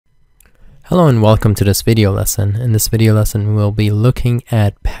Hello and welcome to this video lesson. In this video lesson, we'll be looking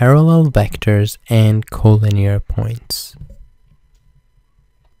at parallel vectors and collinear points.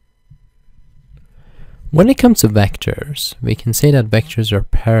 When it comes to vectors, we can say that vectors are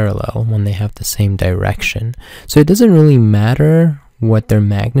parallel when they have the same direction. So it doesn't really matter what their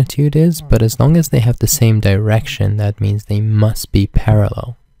magnitude is, but as long as they have the same direction, that means they must be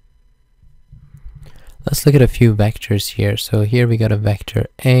parallel. Let's look at a few vectors here. So here we got a vector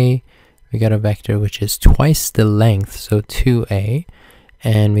A. We got a vector which is twice the length, so 2a,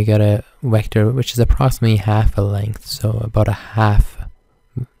 and we got a vector which is approximately half a length, so about a half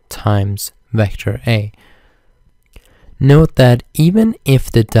times vector a. Note that even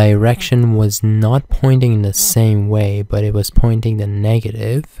if the direction was not pointing in the same way, but it was pointing the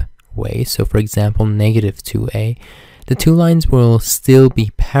negative way, so for example negative 2a, the two lines will still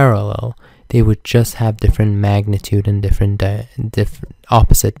be parallel. They would just have different magnitude and different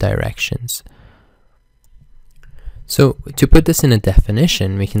opposite directions. So to put this in a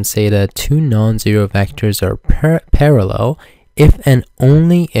definition, we can say that two non-zero vectors are parallel if and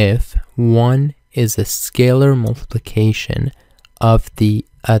only if one is a scalar multiplication of the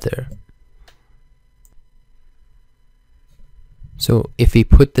other. So if we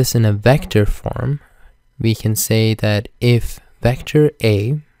put this in a vector form, we can say that if vector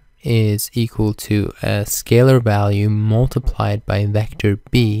A is equal to a scalar value multiplied by vector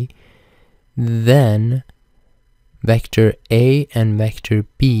b, then vector A and vector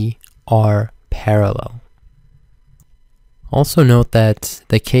b are parallel. Also note that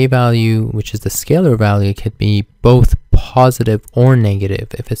the k value, which is the scalar value, could be both positive or negative.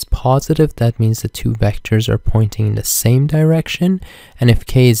 If it's positive, that means the two vectors are pointing in the same direction, and if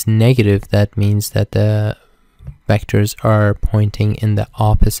k is negative, that means that the vectors are pointing in the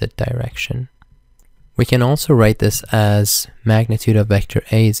opposite direction. We can also write this as magnitude of vector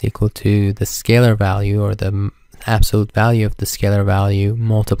A is equal to the scalar value, or the absolute value of the scalar value,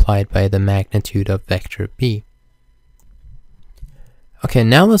 multiplied by the magnitude of vector B. Okay,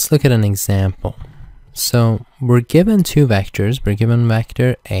 now let's look at an example. So we're given two vectors. We're given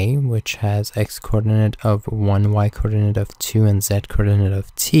vector A, which has x coordinate of 1, y coordinate of 2, and z coordinate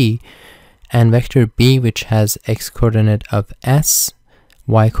of t, and vector b, which has x coordinate of s,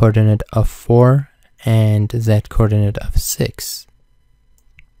 y coordinate of 4, and z coordinate of 6.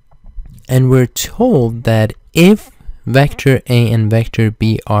 And we're told that if vector a and vector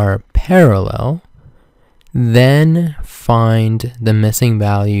b are parallel, then find the missing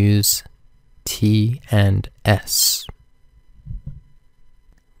values t and s.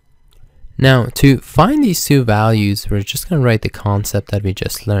 Now, to find these two values, we're just going to write the concept that we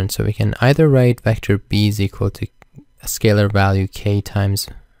just learned. So we can either write vector b is equal to a scalar value k times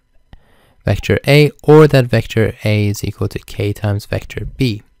vector a, or that vector a is equal to k times vector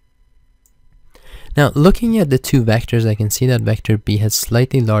b. Now, looking at the two vectors, I can see that vector b has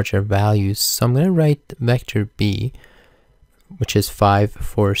slightly larger values. So I'm going to write vector b, which is 5,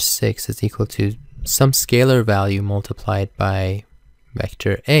 4, 6, is equal to some scalar value multiplied by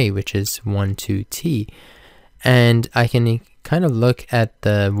vector a, which is 1, 2, t. And I can kind of look at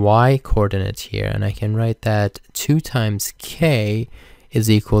the y coordinate here, and I can write that 2 times k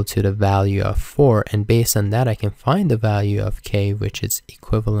is equal to the value of 4, and based on that I can find the value of k, which is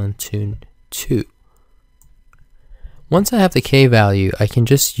equivalent to 2. Once I have the k value, I can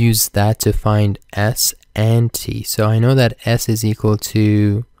just use that to find s and t. So I know that s is equal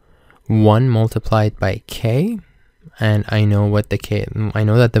to 1 multiplied by k, and I know what I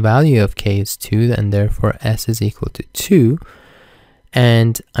know that the value of k is 2, and therefore s is equal to 2.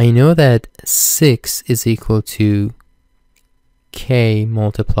 And I know that 6 is equal to k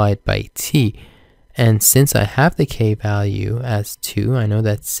multiplied by t. And since I have the k value as 2, I know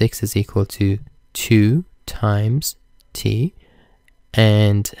that 6 is equal to 2 times t.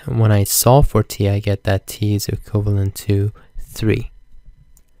 And when I solve for t, I get that t is equivalent to 3.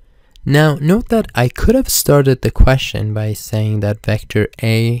 Now, note that I could have started the question by saying that vector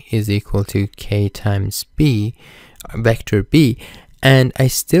A is equal to k times b, vector b, and I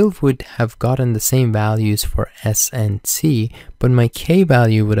still would have gotten the same values for s and t, but my k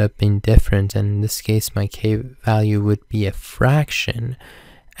value would have been different, and in this case my k value would be a fraction,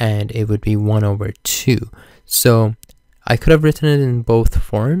 and it would be 1 over 2. So I could have written it in both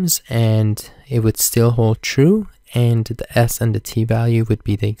forms, and it would still hold true, and the s and the t value would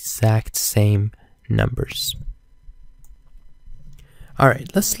be the exact same numbers.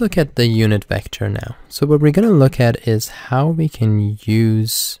 Alright, let's look at the unit vector now. So what we're going to look at is how we can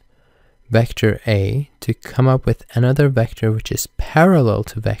use vector a to come up with another vector which is parallel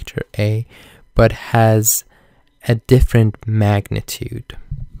to vector a but has a different magnitude.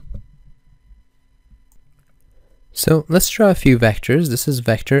 So let's draw a few vectors. This is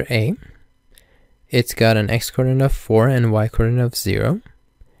vector A. It's got an x-coordinate of 4 and y-coordinate of 0.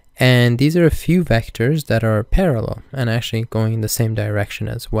 And these are a few vectors that are parallel and actually going in the same direction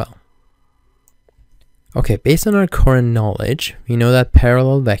as well. Okay, based on our current knowledge, we know that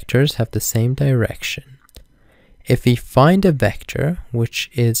parallel vectors have the same direction. If we find a vector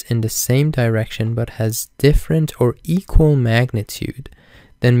which is in the same direction but has different or equal magnitude,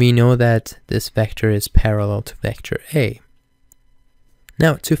 then we know that this vector is parallel to vector A.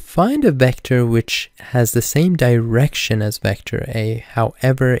 Now, to find a vector which has the same direction as vector A,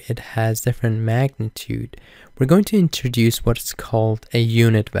 however it has different magnitude, we're going to introduce what's called a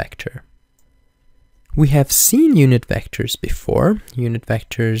unit vector. We have seen unit vectors before. Unit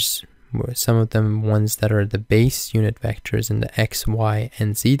vectors were some of them ones that are the base unit vectors in the x, y,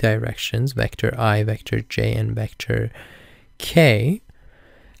 and z directions, vector I, vector j, and vector k.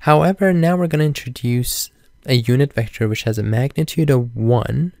 However, now we're going to introduce a unit vector which has a magnitude of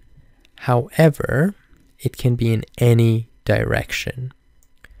 1. However, it can be in any direction.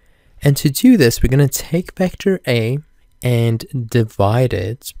 And to do this, we're going to take vector A and divide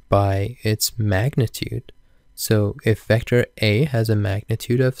it by its magnitude. So if vector A has a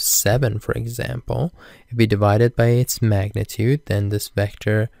magnitude of 7, for example, if we divide it by its magnitude, then this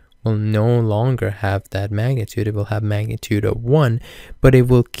vector will no longer have that magnitude. It will have magnitude of 1, but it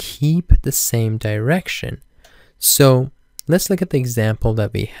will keep the same direction. So let's look at the example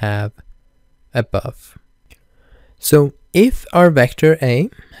that we have above. So if our vector A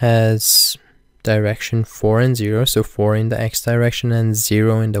has direction 4 and 0, so 4 in the x direction and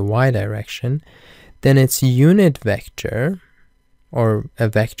 0 in the y direction, then its unit vector, or a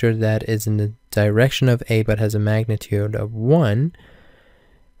vector that is in the direction of A but has a magnitude of 1,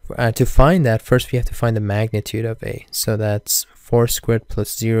 to find that, first we have to find the magnitude of A. So that's 4 squared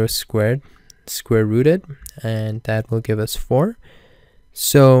plus 0 squared, square rooted, and that will give us 4.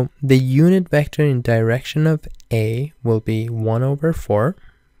 So the unit vector in direction of A will be 1 over 4,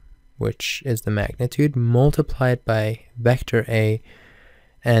 which is the magnitude, multiplied by vector A,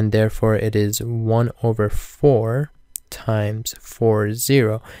 and therefore it is 1 over 4 times 4,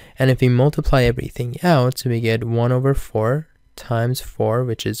 0. And if we multiply everything out, so we get 1 over 4 times 4,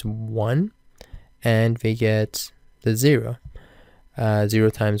 which is 1, and we get the 0. 0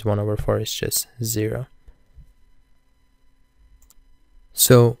 times 1 over 4 is just 0.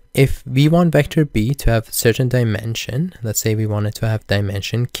 So if we want vector B to have a certain dimension, let's say we want it to have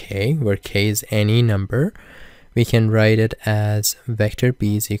dimension k, where k is any number, we can write it as vector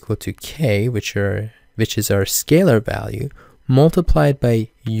B is equal to k, which is our scalar value, multiplied by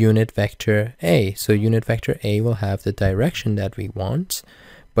unit vector A. So unit vector A will have the direction that we want,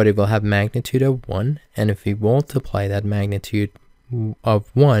 but it will have magnitude of 1, and if we multiply that magnitude of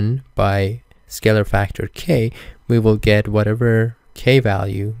 1 by scalar factor k, we will get whatever k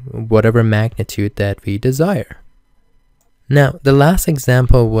value, whatever magnitude that we desire. Now, the last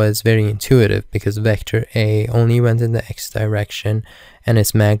example was very intuitive because vector A only went in the x direction and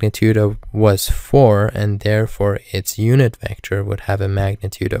its magnitude was 4, and therefore its unit vector would have a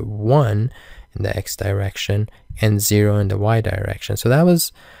magnitude of 1 in the x direction and 0 in the y direction. So that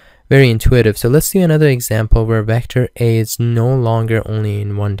was very intuitive. So let's do another example where vector A is no longer only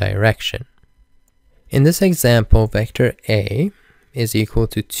in one direction. In this example, vector A is equal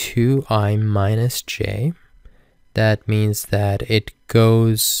to 2i minus j. That means that it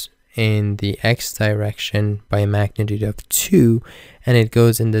goes in the x direction by a magnitude of 2, and it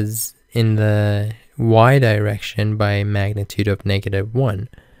goes in the y direction by a magnitude of negative 1.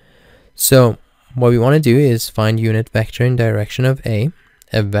 So what we want to do is find unit vector in direction of A,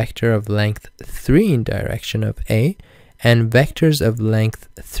 a vector of length 3 in direction of A, and vectors of length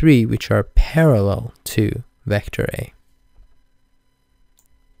 3 which are parallel to vector A.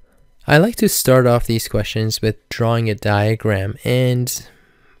 I like to start off these questions with drawing a diagram, and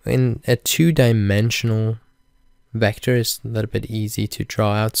in a two-dimensional vector is a little bit easy to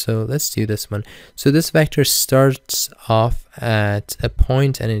draw out, so let's do this one. So this vector starts off at a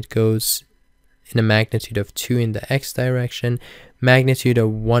point and it goes in a magnitude of 2 in the x direction, magnitude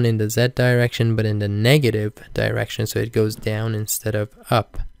of 1 in the z direction, but in the negative direction, so it goes down instead of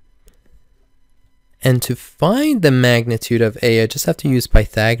up. And to find the magnitude of A, I just have to use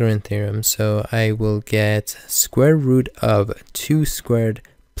Pythagorean theorem. So I will get square root of 2 squared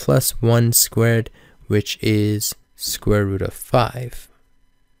plus 1 squared, which is square root of 5.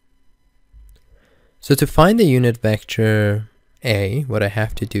 So to find the unit vector A, what I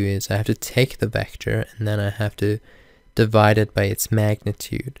have to do is I have to take the vector and then I have to divide it by its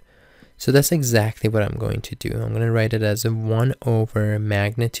magnitude. So that's exactly what I'm going to do. I'm going to write it as a 1 over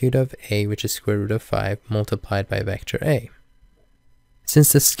magnitude of a, which is square root of 5, multiplied by vector a.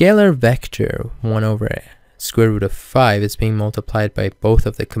 Since the scalar vector 1 over square root of 5 is being multiplied by both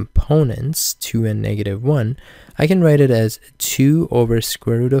of the components, 2 and negative 1, I can write it as 2 over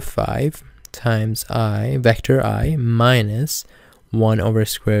square root of 5 times I, vector I, minus 1 over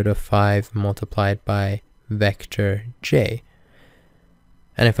square root of 5 multiplied by vector j.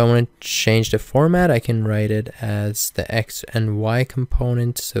 And if I want to change the format, I can write it as the x and y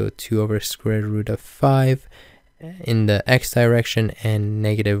component, so 2 over square root of 5 in the x direction and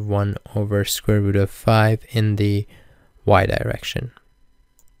negative 1 over square root of 5 in the y direction.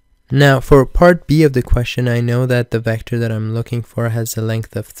 Now for part B of the question, I know that the vector that I'm looking for has a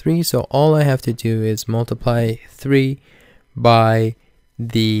length of 3, so all I have to do is multiply 3 by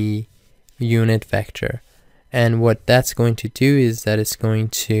the unit vector. And what that's going to do is that it's going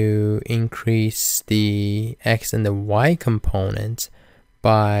to increase the x and the y component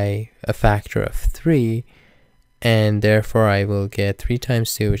by a factor of 3, and therefore I will get 3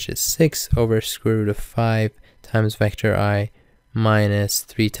 times 2, which is 6 over square root of 5 times vector I minus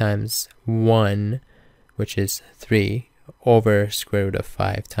 3 times 1, which is 3 over square root of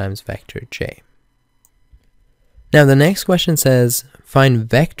 5 times vector j. Now the next question says find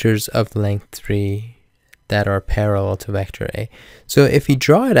vectors of length 3 that are parallel to vector A. So if we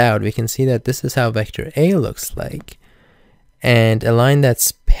draw it out, we can see that this is how vector A looks like. And a line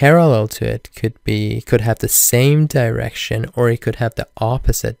that's parallel to it could have the same direction, or it could have the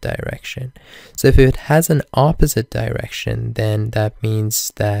opposite direction. So if it has an opposite direction, then that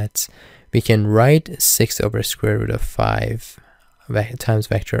means that we can write 6 over square root of 5 times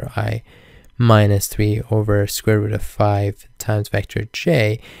vector I minus 3 over square root of 5 times vector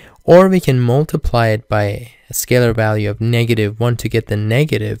j, or we can multiply it by a scalar value of negative 1 to get the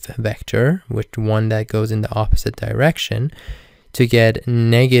negative vector, which one that goes in the opposite direction, to get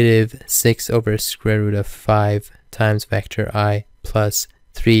negative 6 over square root of 5 times vector I plus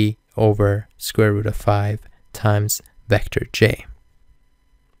 3 over square root of 5 times vector j.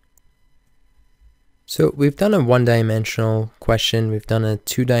 So we've done a one-dimensional question, we've done a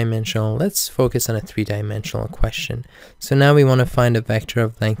two-dimensional, let's focus on a three-dimensional question. So now we want to find a vector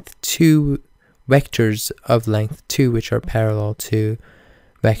of length 2, vectors of length 2 which are parallel to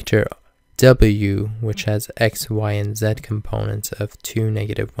vector w, which has x, y, and z components of 2,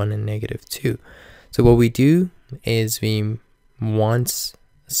 negative 1, and negative 2. So what we do is we want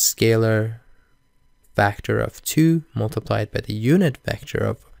a scalar factor of 2 multiplied by the unit vector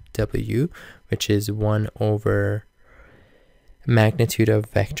of w, which is 1 over magnitude of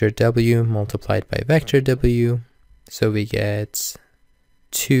vector w multiplied by vector w. So we get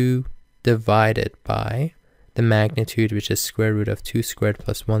 2 divided by the magnitude, which is square root of 2 squared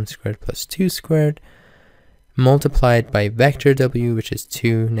plus 1 squared plus 2 squared, multiplied by vector w, which is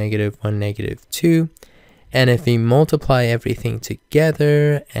 2, negative 1, negative 2. And if we multiply everything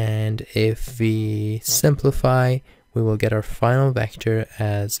together and if we simplify, we will get our final vector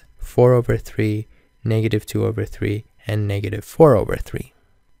as 4 over 3, negative 2 over 3, and negative 4 over 3.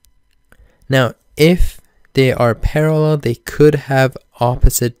 Now, if they are parallel, they could have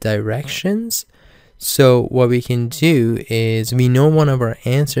opposite directions. So what we can do is, we know one of our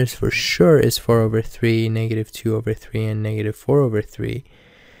answers for sure is 4 over 3, negative 2 over 3, and negative 4 over 3.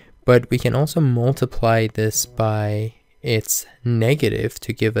 But we can also multiply this by its negative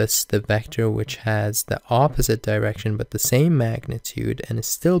to give us the vector which has the opposite direction but the same magnitude and is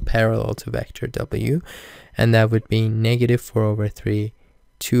still parallel to vector w, and that would be negative 4 over 3,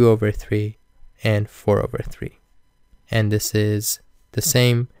 2 over 3, and 4 over 3. And this is the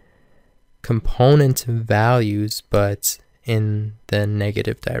same component values but in the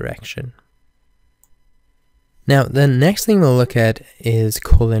negative direction. Now, the next thing we'll look at is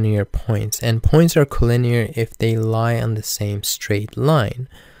collinear points, and points are collinear if they lie on the same straight line.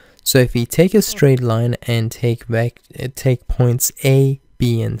 So if we take a straight line and take points A,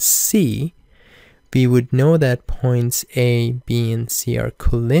 B, and C, we would know that points A, B, and C are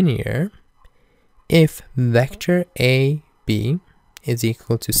collinear if vector A, B is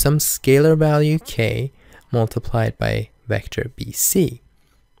equal to some scalar value k multiplied by vector BC.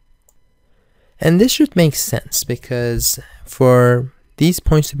 And this should make sense because for these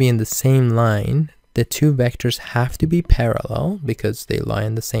points to be in the same line, the two vectors have to be parallel because they lie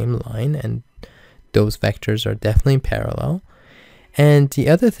in the same line, and those vectors are definitely parallel. And the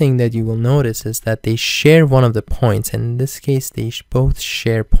other thing that you will notice is that they share one of the points, and in this case they both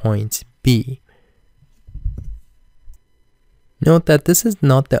share point B. Note that this is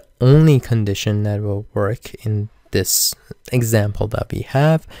not the only condition that will work in this example that we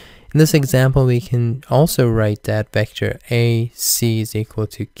have. In this example, we can also write that vector AC is equal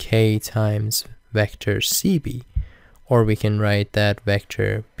to K times vector CB. Or we can write that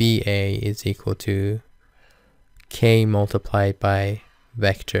vector BA is equal to K multiplied by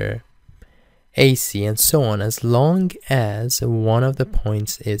vector AC, and so on, as long as one of the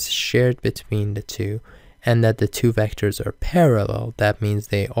points is shared between the two and that the two vectors are parallel. That means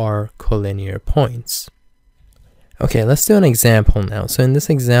they are collinear points. Okay, let's do an example now. So in this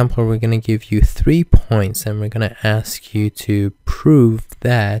example, we're going to give you 3 points and we're going to ask you to prove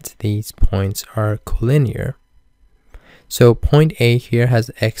that these points are collinear. So point A here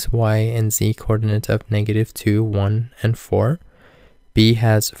has x, y, and z coordinates of -2, 1, and 4. B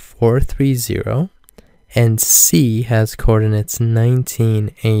has 4, 3, 0. And C has coordinates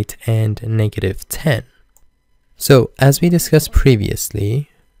 19, 8, and -10. So as we discussed previously,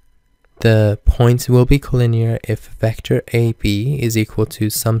 the points will be collinear if vector AB is equal to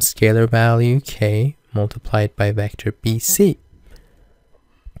some scalar value k multiplied by vector BC.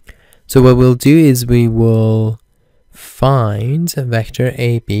 So what we'll do is we will find vector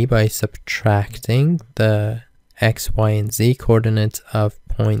AB by subtracting the x, y, and z coordinates of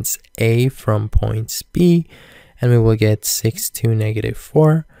points A from points B, and we will get 6, 2,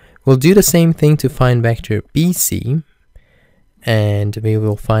 -4. We'll do the same thing to find vector BC, and we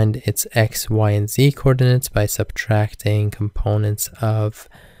will find its x, y, and z coordinates by subtracting components of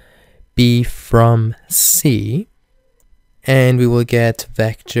B from C, and we will get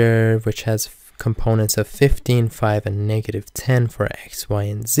vector which has components of 15, 5, and -10 for x, y,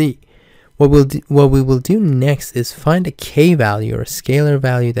 and z. What we will do next is find a k value or a scalar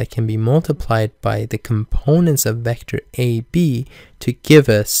value that can be multiplied by the components of vector AB to give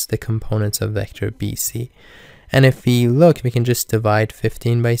us the components of vector BC. And if we look, we can just divide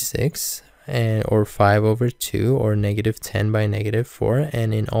 15 by 6, or 5 over 2, or -10 by -4,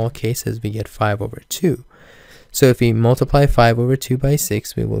 and in all cases we get 5 over 2. So if we multiply 5 over 2 by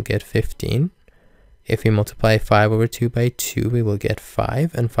 6, we will get 15. If we multiply 5 over 2 by 2, we will get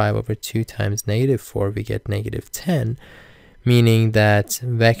 5, and 5 over 2 times -4, we get -10, meaning that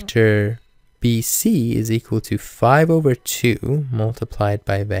vector BC is equal to 5 over 2 multiplied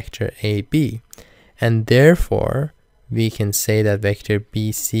by vector AB. And therefore, we can say that vector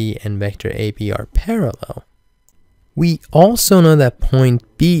BC and vector AB are parallel. We also know that point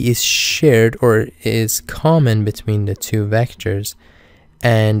B is shared or is common between the two vectors.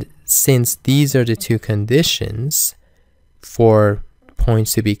 And since these are the two conditions for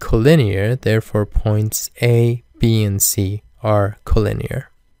points to be collinear, therefore points A, B, and C are collinear.